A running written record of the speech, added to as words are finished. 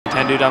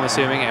Nintendude, I'm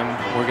assuming,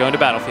 and we're going to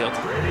Battlefield.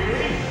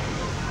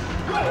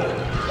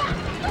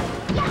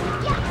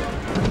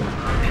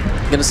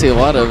 Gonna see a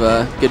lot of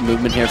good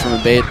movement here from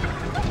Abate.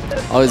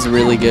 Always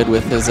really good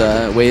with his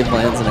wave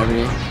lands and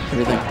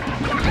everything.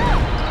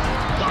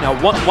 Now,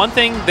 one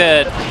thing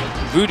that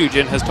Voodoo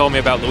Jin has told me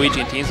about Luigi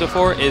in teams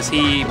before is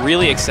he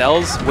really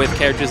excels with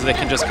characters that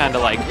can just kind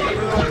of like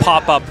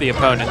pop up the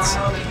opponents.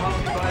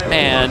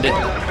 And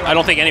I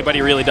don't think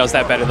anybody really does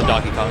that better than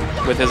Donkey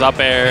Kong with his up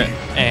air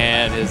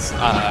and his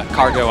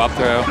cargo up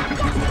throw.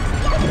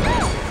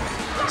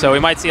 So we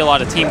might see a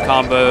lot of team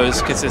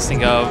combos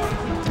consisting of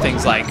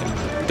things like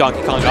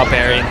Donkey Kong up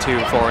air into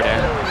forward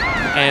air.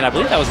 And I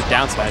believe that was a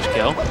down smash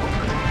kill.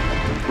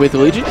 With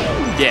Luigi?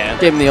 Yeah.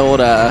 Gave him the old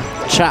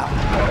chop.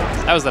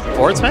 That was the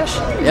forward smash?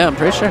 Yeah, I'm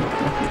pretty sure.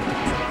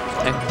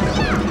 Okay.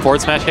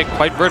 Forward smash hit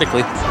quite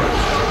vertically.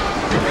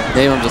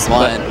 Dave, I'm just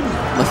lying.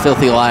 I'm a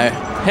filthy liar.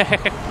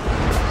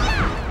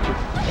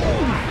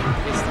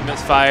 It's the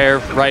misfire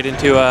right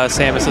into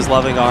Samus's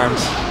loving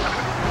arms.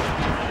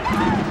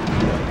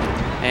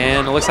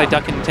 And it looks like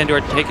Duck and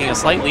Nintendo are taking a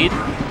slight lead.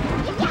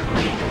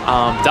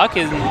 Duck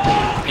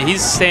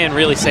he's staying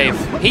really safe.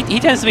 He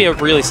tends to be a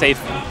really safe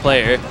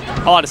player.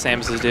 A lot of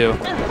Samuses do.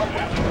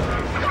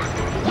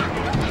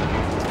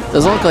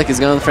 Doesn't look like he's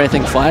going for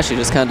anything flashy,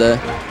 just kind of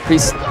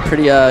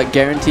pretty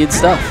guaranteed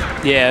stuff.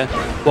 Yeah.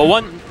 Well,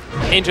 one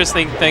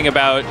interesting thing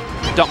about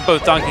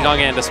both Donkey Kong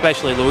and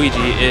especially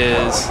Luigi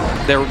is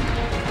they're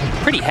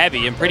pretty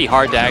heavy and pretty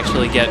hard to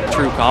actually get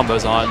true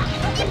combos on.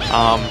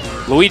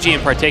 Luigi in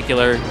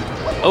particular,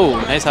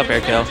 oh, nice up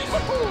air kill.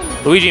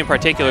 Luigi in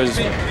particular is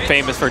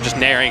famous for just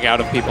nairing out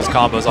of people's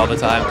combos all the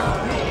time.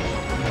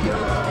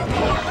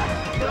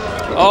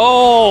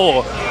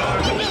 Oh!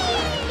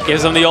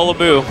 Gives him the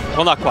Olaboo.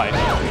 Well, not quite.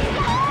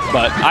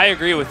 But I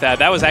agree with that.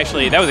 That was a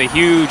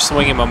huge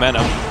swing in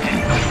momentum.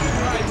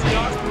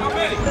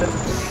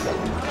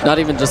 Not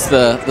even just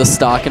the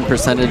stock and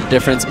percentage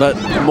difference, but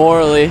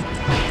morally.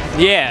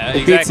 Yeah,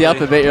 it beats you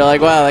up a bit. You're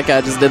like, wow, that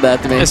guy just did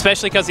that to me.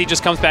 Especially because he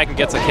just comes back and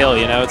gets a kill,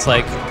 you know? It's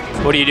like,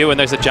 what do you do when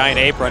there's a giant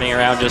ape running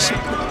around just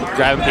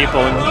grabbing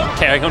people and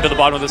carrying them to the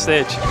bottom of the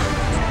stage?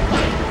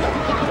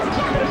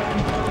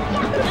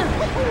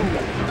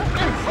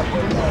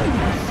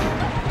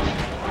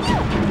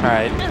 All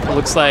right, it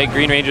looks like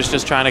Green Ranger's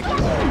just trying to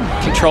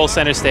control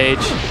center stage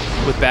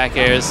with back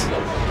airs,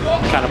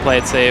 kind of play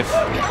it safe.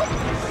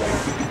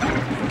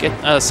 Get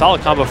a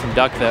solid combo from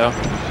Duck, though.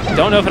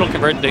 Don't know if it'll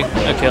convert into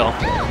a kill.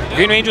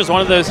 Green Ranger is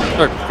one of those,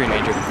 or Green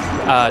Ranger.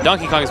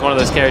 Donkey Kong is one of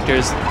those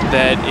characters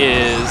that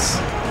is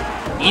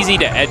easy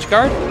to edge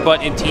guard,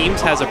 but in teams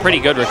has a pretty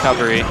good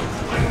recovery.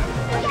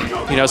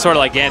 You know, sort of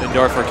like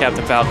Ganondorf or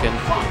Captain Falcon.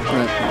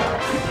 Right.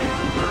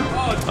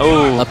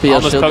 Oh,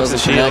 almost pokes the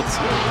shield.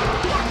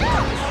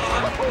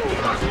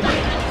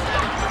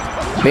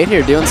 Abate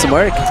here doing some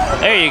work.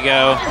 There you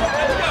go.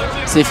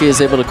 See if he is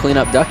able to clean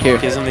up Duck here.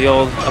 Gives him the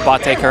old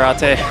Abate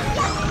karate.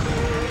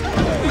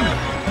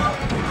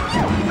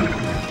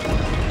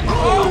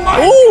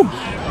 Ooh!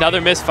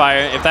 Another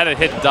misfire. If that had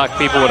hit Duck,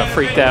 people would have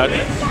freaked out.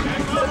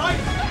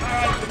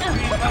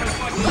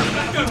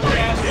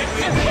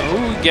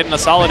 Ooh, getting a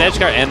solid edge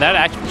guard, and that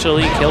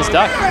actually kills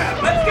Duck.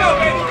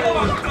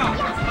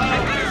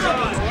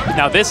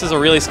 Now this is a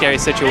really scary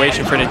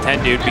situation for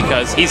Nintendude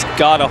because he's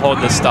got to hold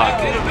the stock.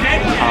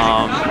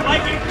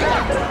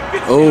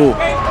 Oh,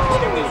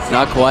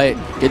 not quite.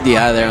 Good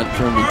DI there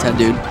from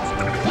Nintendude.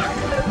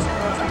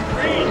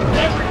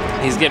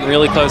 He's getting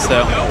really close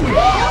though.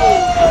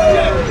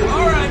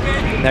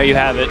 There you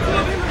have it.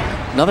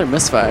 Another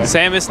misfire.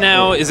 Samus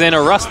now is in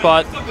a rough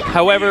spot.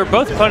 However,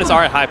 both opponents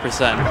are at high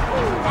percent.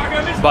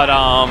 But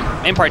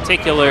in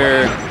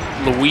particular,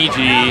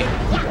 Luigi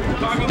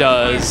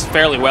does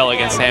fairly well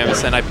against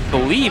Samus, and I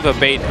believe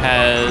Abate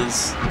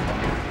has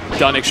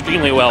done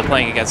extremely well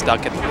playing against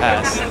Duck in the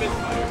past.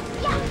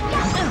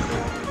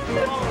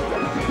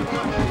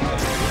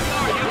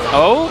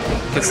 Oh,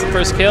 gets the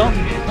first kill.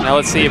 Now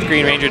let's see if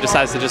Green Ranger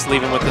decides to just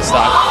leave him with the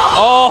stock.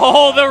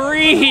 Oh, the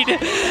read!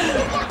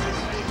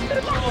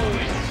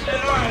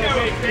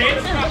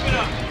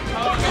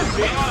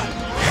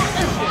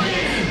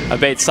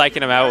 Abate's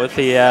psyching him out with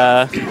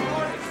the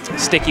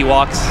sticky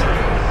walks.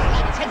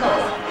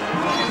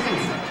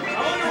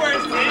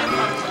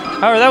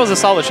 However, that was a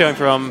solid showing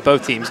from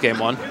both teams game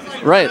one.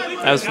 Right.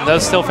 That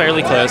was still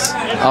fairly close.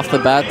 Off the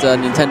bat,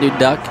 Nintendude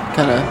Duck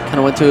kind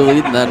of went to a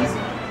lead and then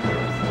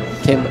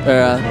came,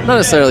 not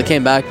necessarily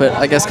came back, but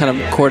I guess kind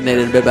of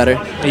coordinated a bit better.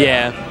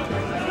 Yeah.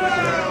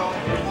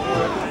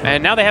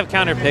 And now they have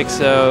counter picks,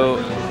 so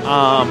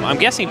I'm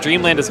guessing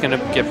Dreamland is going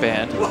to get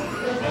banned.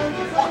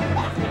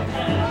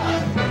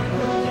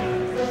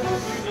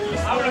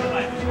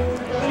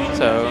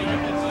 So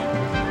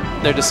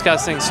they're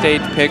discussing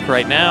stage pick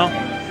right now.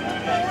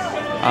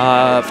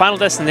 Final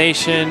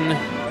Destination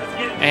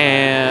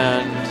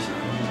and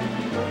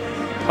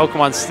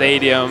Pokemon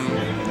Stadium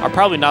are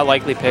probably not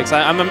likely picks.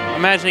 I'm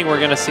imagining we're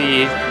going to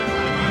see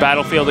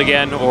Battlefield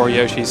again or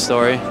Yoshi's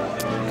Story.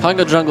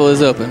 Congo Jungle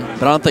is open,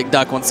 but I don't think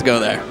Duck wants to go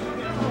there.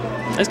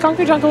 Is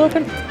Congo Jungle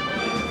open?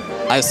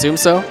 I assume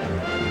so.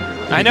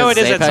 I know it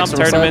is at some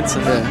tournaments.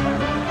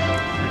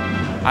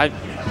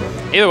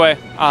 Either way,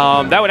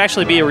 that would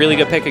actually be a really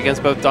good pick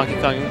against both Donkey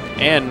Kong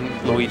and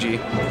Luigi.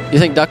 You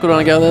think Duck would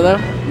want to go there,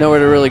 though? Nowhere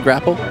to really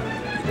grapple?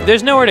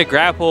 There's nowhere to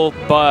grapple,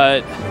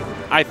 but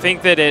I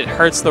think that it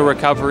hurts the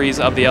recoveries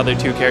of the other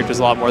two characters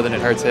a lot more than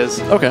it hurts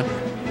his. Okay.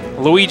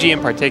 Luigi in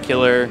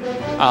particular,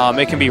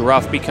 it can be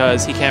rough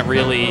because he can't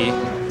really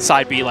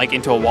side B like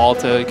into a wall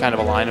to kind of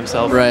align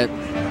himself. Right.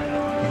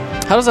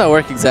 How does that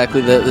work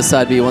exactly, the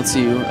side B once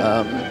you,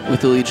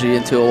 with Luigi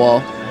into a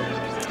wall?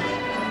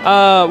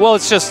 Well,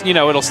 it's just, you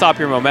know, it'll stop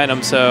your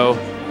momentum. So,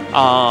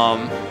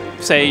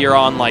 say you're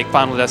on like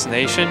Final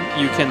Destination,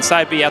 you can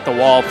side B at the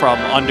wall from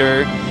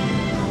under,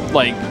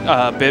 like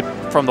a bit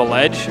from the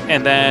ledge,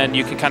 and then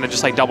you can kind of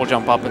just like double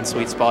jump up and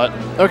sweet spot.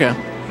 Okay.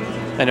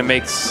 And it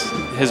makes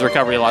his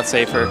recovery a lot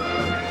safer.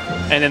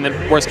 And in the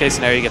worst case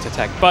scenario, you get to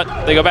tech.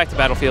 But they go back to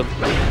Battlefield.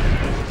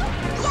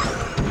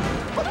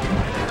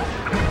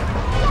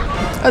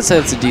 I'd say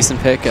it's a decent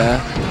pick. They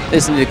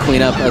just need to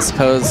clean up, I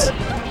suppose,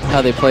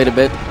 how they played a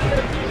bit.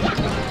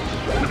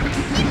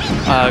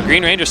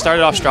 Green Ranger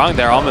started off strong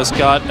there. Almost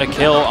got a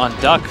kill on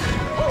Duck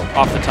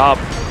off the top.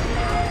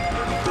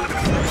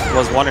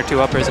 Was 1 or 2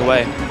 uppers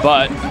away.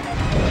 But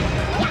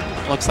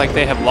looks like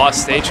they have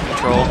lost stage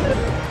control.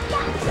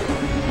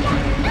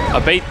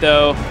 Abate,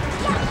 though,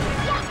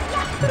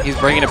 he's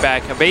bringing it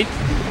back. Abate,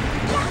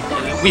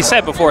 we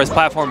said before, his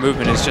platform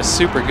movement is just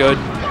super good,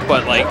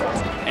 but like,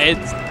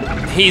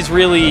 he's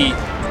really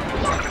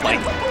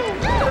like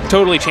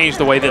totally changed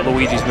the way that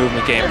Luigi's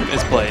movement game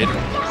is played.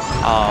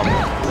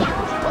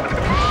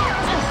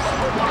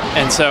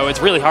 And so it's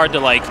really hard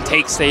to like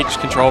take stage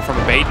control from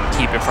Abate and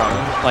keep it from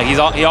him.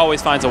 Like he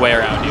always finds a way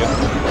around you.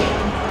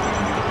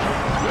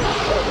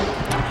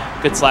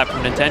 Good slap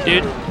from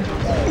Nintendude.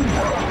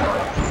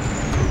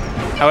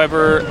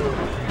 However,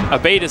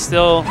 Abate is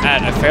still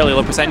at a fairly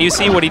low percent. You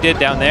see what he did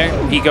down there?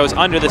 He goes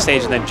under the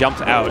stage and then jumps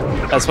out.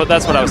 That's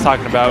what I was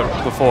talking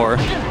about before.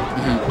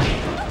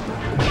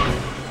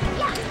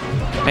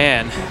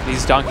 Man,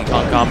 these Donkey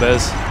Kong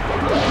combos.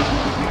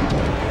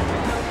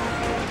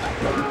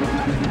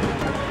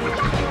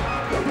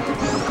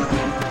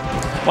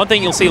 One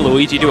thing you'll see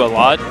Luigi do a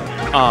lot,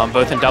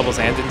 both in doubles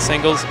and in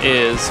singles,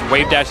 is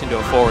wave dash into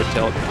a forward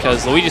tilt,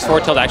 because Luigi's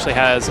forward tilt actually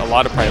has a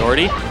lot of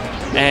priority.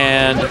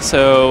 And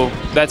so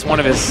that's one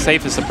of his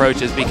safest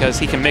approaches, because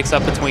he can mix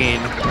up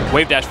between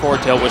wave dash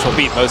forward tilt, which will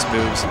beat most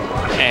moves,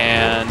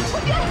 and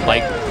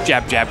like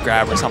jab, jab,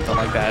 grab or something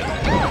like that.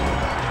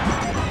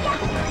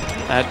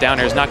 That down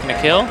air is not going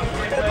to kill.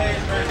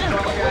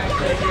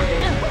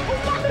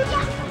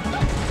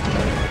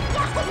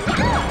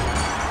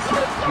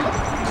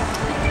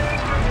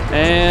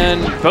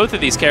 And both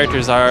of these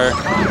characters are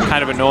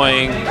kind of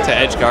annoying to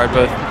edge guard,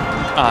 both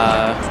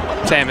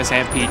Samus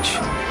and Peach.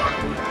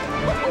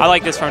 I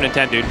like this from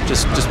Nintendude.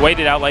 Just wait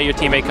it out, let your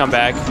teammate come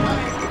back.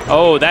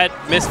 Oh, that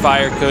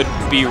misfire could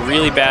be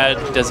really bad.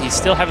 Does he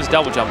still have his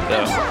double jump,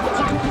 though?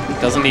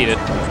 Doesn't need it.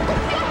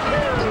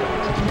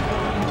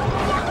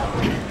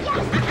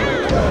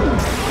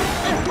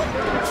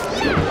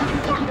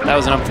 That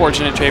was an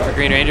unfortunate trade for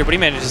Green Ranger, but he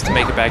manages to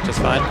make it back just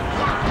fine.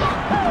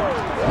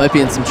 Might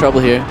be in some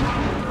trouble here.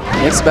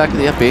 Next back to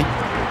the FB.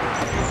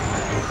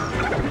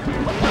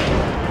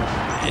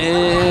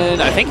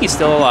 And I think he's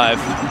still alive,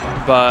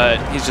 but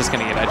he's just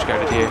going to get edge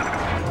guarded here.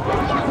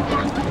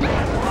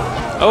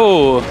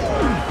 Oh!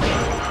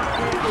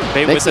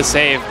 Bait with a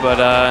save, but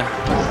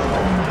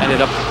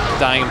ended up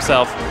dying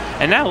himself.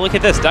 And now look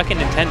at this. Duck and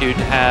Nintendude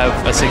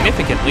have a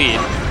significant lead.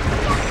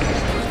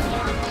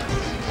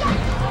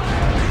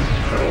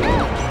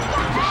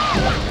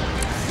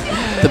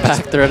 The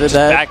back throw to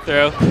that. Back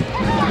throw.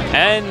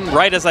 And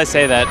right as I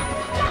say that,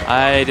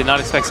 I did not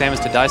expect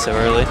Samus to die so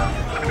early.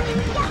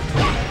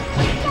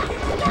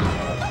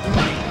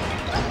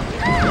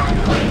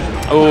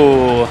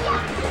 Oh,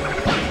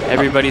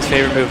 everybody's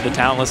favorite move, the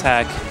talentless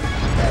hack.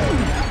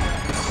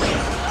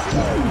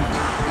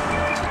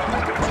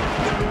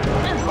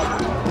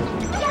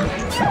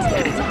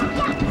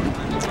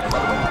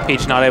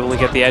 Peach not able to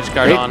get the edge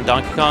guard on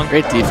Donkey Kong.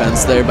 Great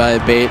defense there by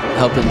Abate,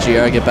 helping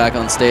GR get back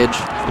on stage.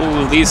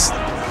 Ooh, these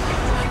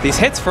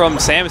hits from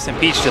Samus and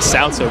Peach just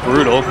sound so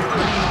brutal.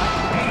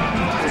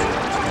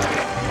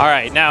 All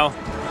right, now,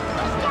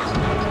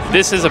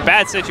 this is a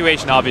bad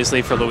situation,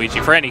 obviously, for Luigi,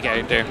 for any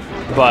character,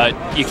 but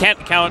you can't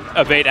count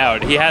Abate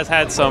out. He has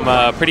had some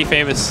pretty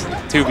famous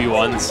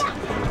 2v1s.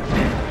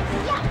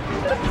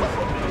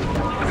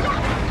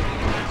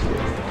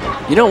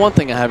 You know, one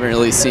thing I haven't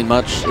really seen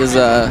much is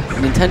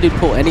Nintendude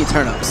pull any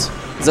turnips.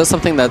 Is that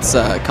something that's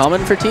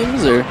common for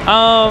teams, or?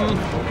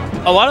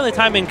 A lot of the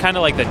time in kind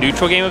of like the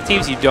neutral game of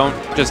teams, you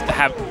just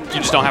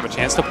don't have a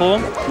chance to pull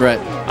them. Right.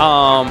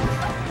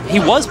 He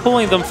was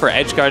pulling them for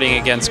edge guarding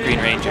against Green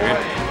Ranger,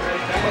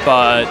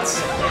 but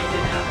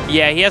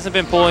yeah, he hasn't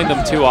been pulling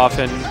them too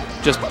often.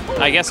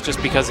 I guess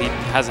just because he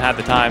hasn't had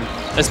the time,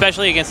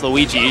 especially against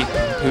Luigi,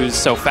 who's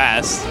so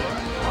fast.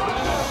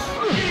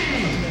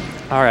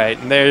 All right,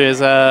 there is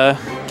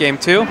game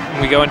 2.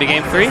 We go into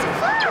game 3.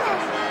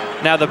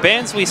 Now the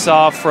bans we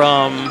saw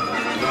from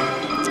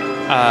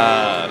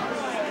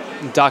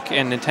Duck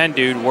and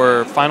Nintendude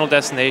were Final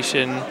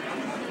Destination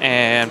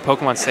and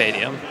Pokemon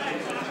Stadium.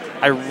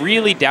 I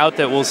really doubt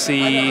that we'll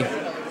see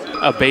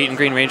Abate and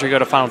Green Ranger go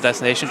to Final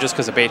Destination just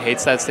because Abate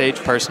hates that stage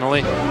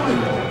personally.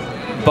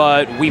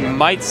 But we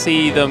might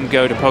see them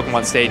go to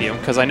Pokemon Stadium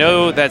because I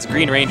know that's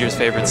Green Ranger's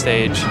favorite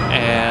stage,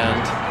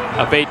 and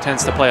Abate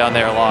tends to play on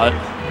there a lot.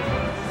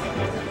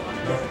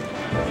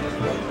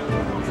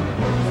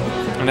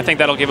 And I think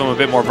that'll give him a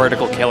bit more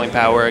vertical killing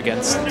power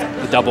against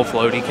the double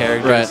floaty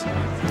characters. Right.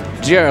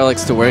 GR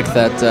likes to work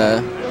that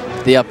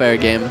the up air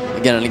game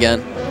again and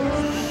again.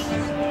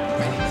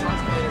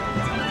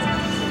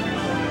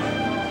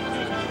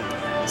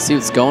 See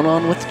what's going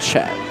on with the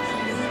chat.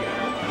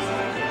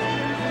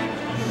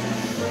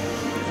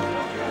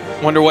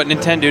 Wonder what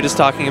Nintendude is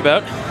talking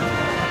about.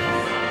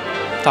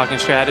 Talking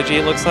strategy,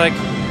 it looks like.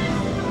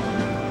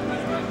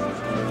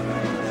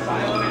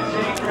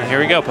 And here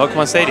we go,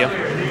 Pokemon Stadium.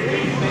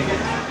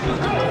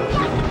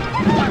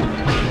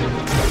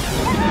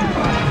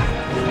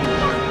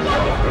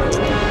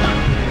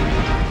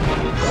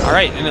 All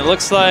right, and it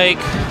looks like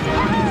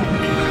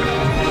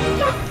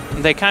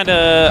they kind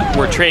of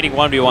were trading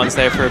 1v1s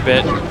there for a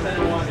bit.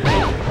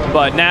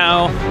 But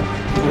now,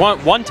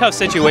 one tough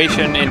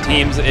situation in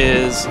teams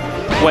is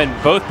when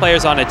both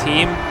players on a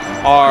team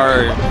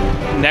are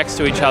next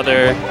to each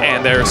other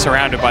and they're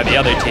surrounded by the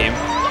other team.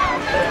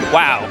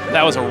 Wow,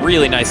 that was a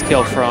really nice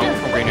kill from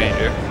Green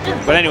Ranger.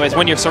 But anyways,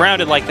 when you're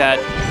surrounded like that,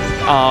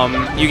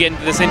 you get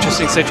into this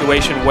interesting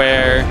situation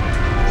where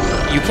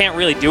you can't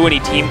really do any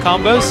team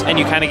combos, and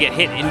you kind of get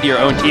hit into your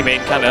own teammate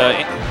and kind of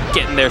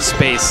get in their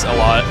space a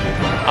lot.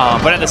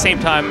 But at the same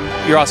time,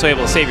 you're also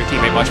able to save your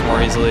teammate much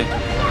more easily.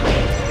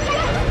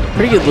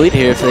 Pretty good lead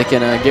here if they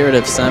can get rid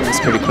of Samus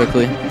pretty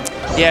quickly.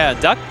 Yeah,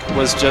 Duck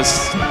was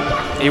just,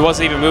 he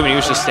wasn't even moving. He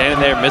was just standing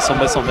there, missile,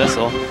 missile,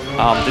 missile.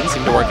 Didn't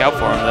seem to work out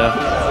for him, though.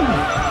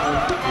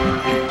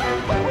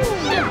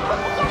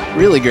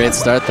 Really great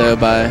start, though,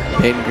 by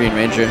Peyton Green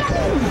Ranger.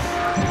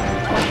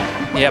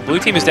 Yeah, blue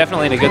team is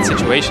definitely in a good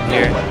situation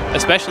here,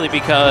 especially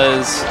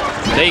because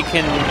they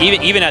can,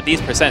 even at these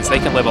percents, they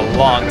can live a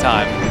long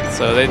time.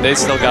 So they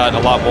still got a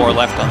lot more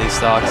left on these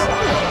stocks.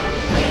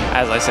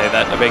 As I say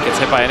that, Abate gets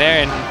hit by an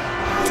air, and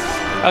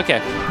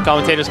okay,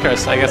 commentator's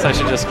curse. I guess I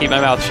should just keep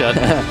my mouth shut.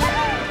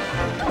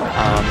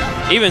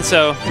 Even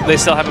so, they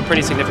still have a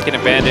pretty significant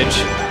advantage.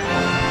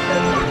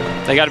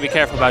 They got to be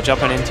careful about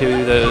jumping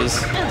into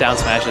those down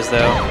smashes,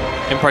 though.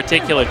 In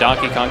particular,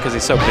 Donkey Kong, because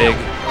he's so big.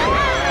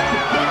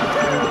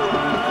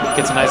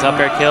 Gets a nice up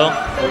air kill.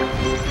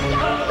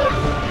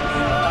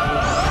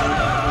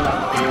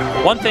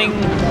 One thing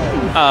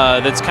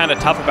that's kind of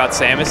tough about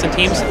Samus in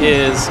teams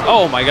is,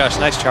 oh my gosh,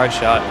 nice charge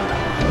shot,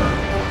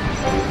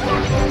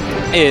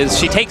 is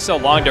she takes so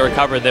long to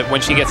recover that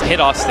when she gets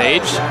hit off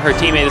stage, her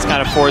teammate is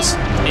kind of forced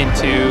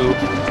into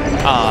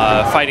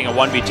fighting a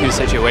 1v2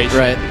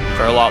 situation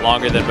for a lot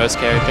longer than most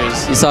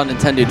characters. You saw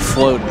Nintendude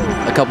float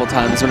a couple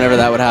times whenever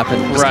that would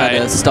happen. Just kind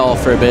of stall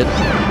for a bit.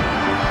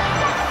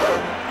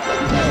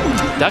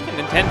 Duck and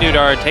Nintendude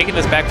are taking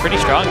this back pretty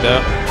strong,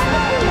 though.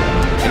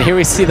 And here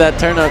we see that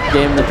turn-up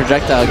game, the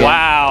projectile game.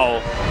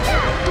 Wow.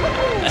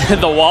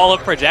 The wall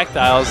of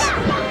projectiles.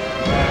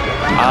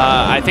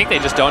 I think they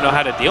just don't know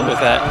how to deal with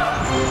that.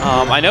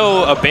 I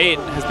know Abate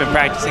has been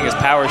practicing his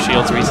power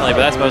shields recently, but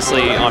that's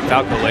mostly on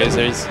Falco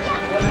lasers.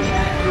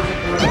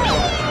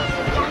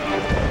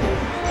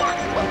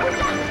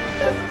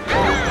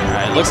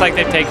 Alright, looks like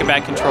they've taken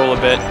back control a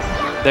bit.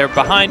 They're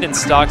behind in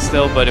stock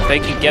still, but if they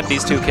can get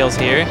these 2 kills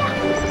here,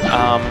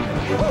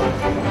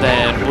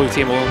 then blue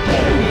team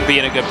will be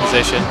in a good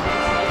position.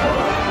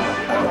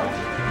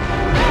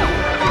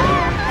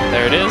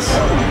 There it is.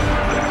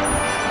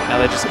 Now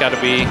they just got to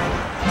be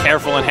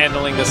careful in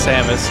handling the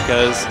Samus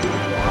because,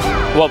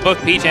 well,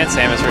 both Peach and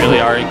Samus really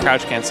are in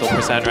crouch cancel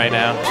percent right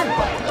now.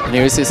 And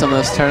here we see some of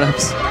those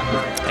turnips.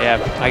 Yeah,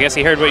 I guess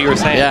he heard what you were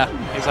saying. Yeah.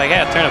 He's like,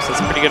 yeah, turnips, that's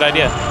a pretty good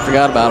idea.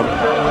 Forgot about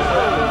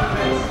them.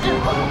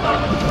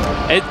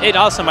 It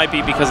also might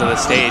be because of the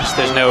stage.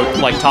 There's no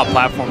like top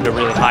platform to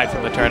really hide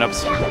from the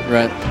turnips.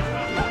 Right.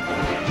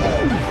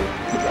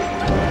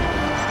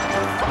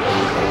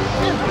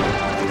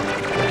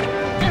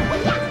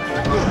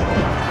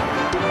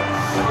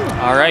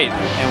 All right,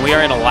 and we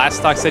are in a last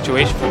stock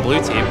situation for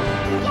blue team.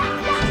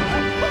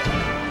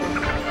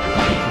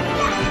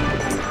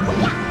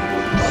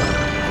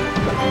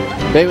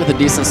 Abate with a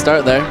decent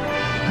start there.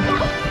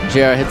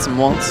 GR hits him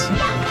once.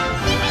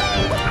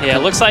 Yeah,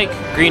 it looks like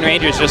Green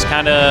Ranger's just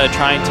kind of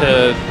trying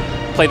to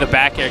play the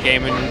back air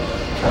game and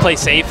play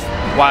safe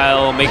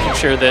while making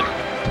sure that,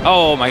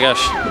 oh my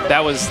gosh,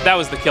 that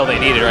was the kill they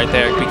needed right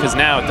there, because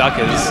now Duck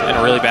is in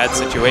a really bad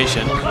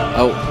situation.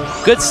 Oh.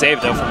 Good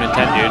save though from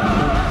Nintendude.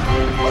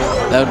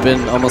 That would have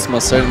been almost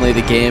most certainly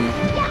the game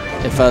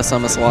if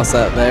Samus lost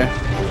that there.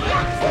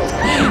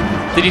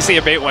 Did you see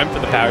Abate went for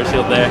the power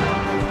shield there?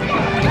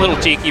 A little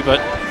cheeky, but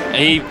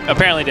he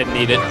apparently didn't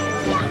need it.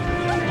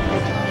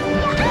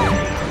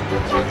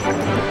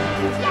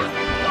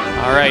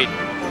 All right,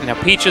 now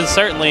Peach is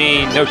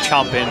certainly no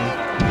chump in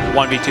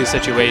 1v2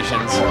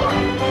 situations,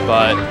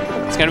 but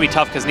It's going to be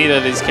tough because neither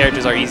of these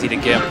characters are easy to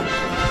gimp.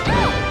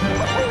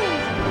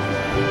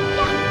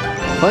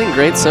 Playing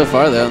great so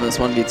far, though, in this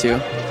 1v2.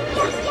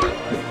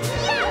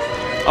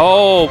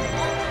 Oh,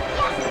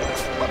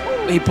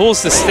 he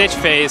pulls the Stitch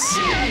face,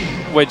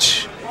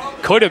 which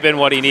could have been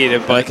what he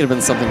needed, That but could have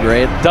been something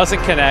great.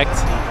 doesn't connect.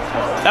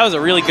 That was a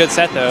really good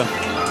set, though.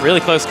 Really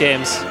close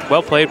games.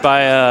 Well played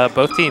by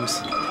both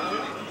teams.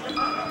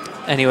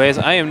 Anyways,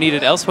 I am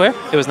needed elsewhere.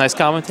 It was nice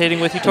commentating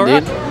with you, Torok.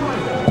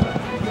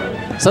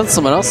 Indeed. Send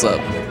someone else up.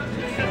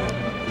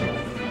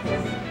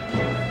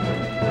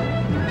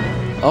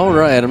 All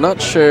right, I'm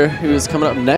not sure who's coming up next.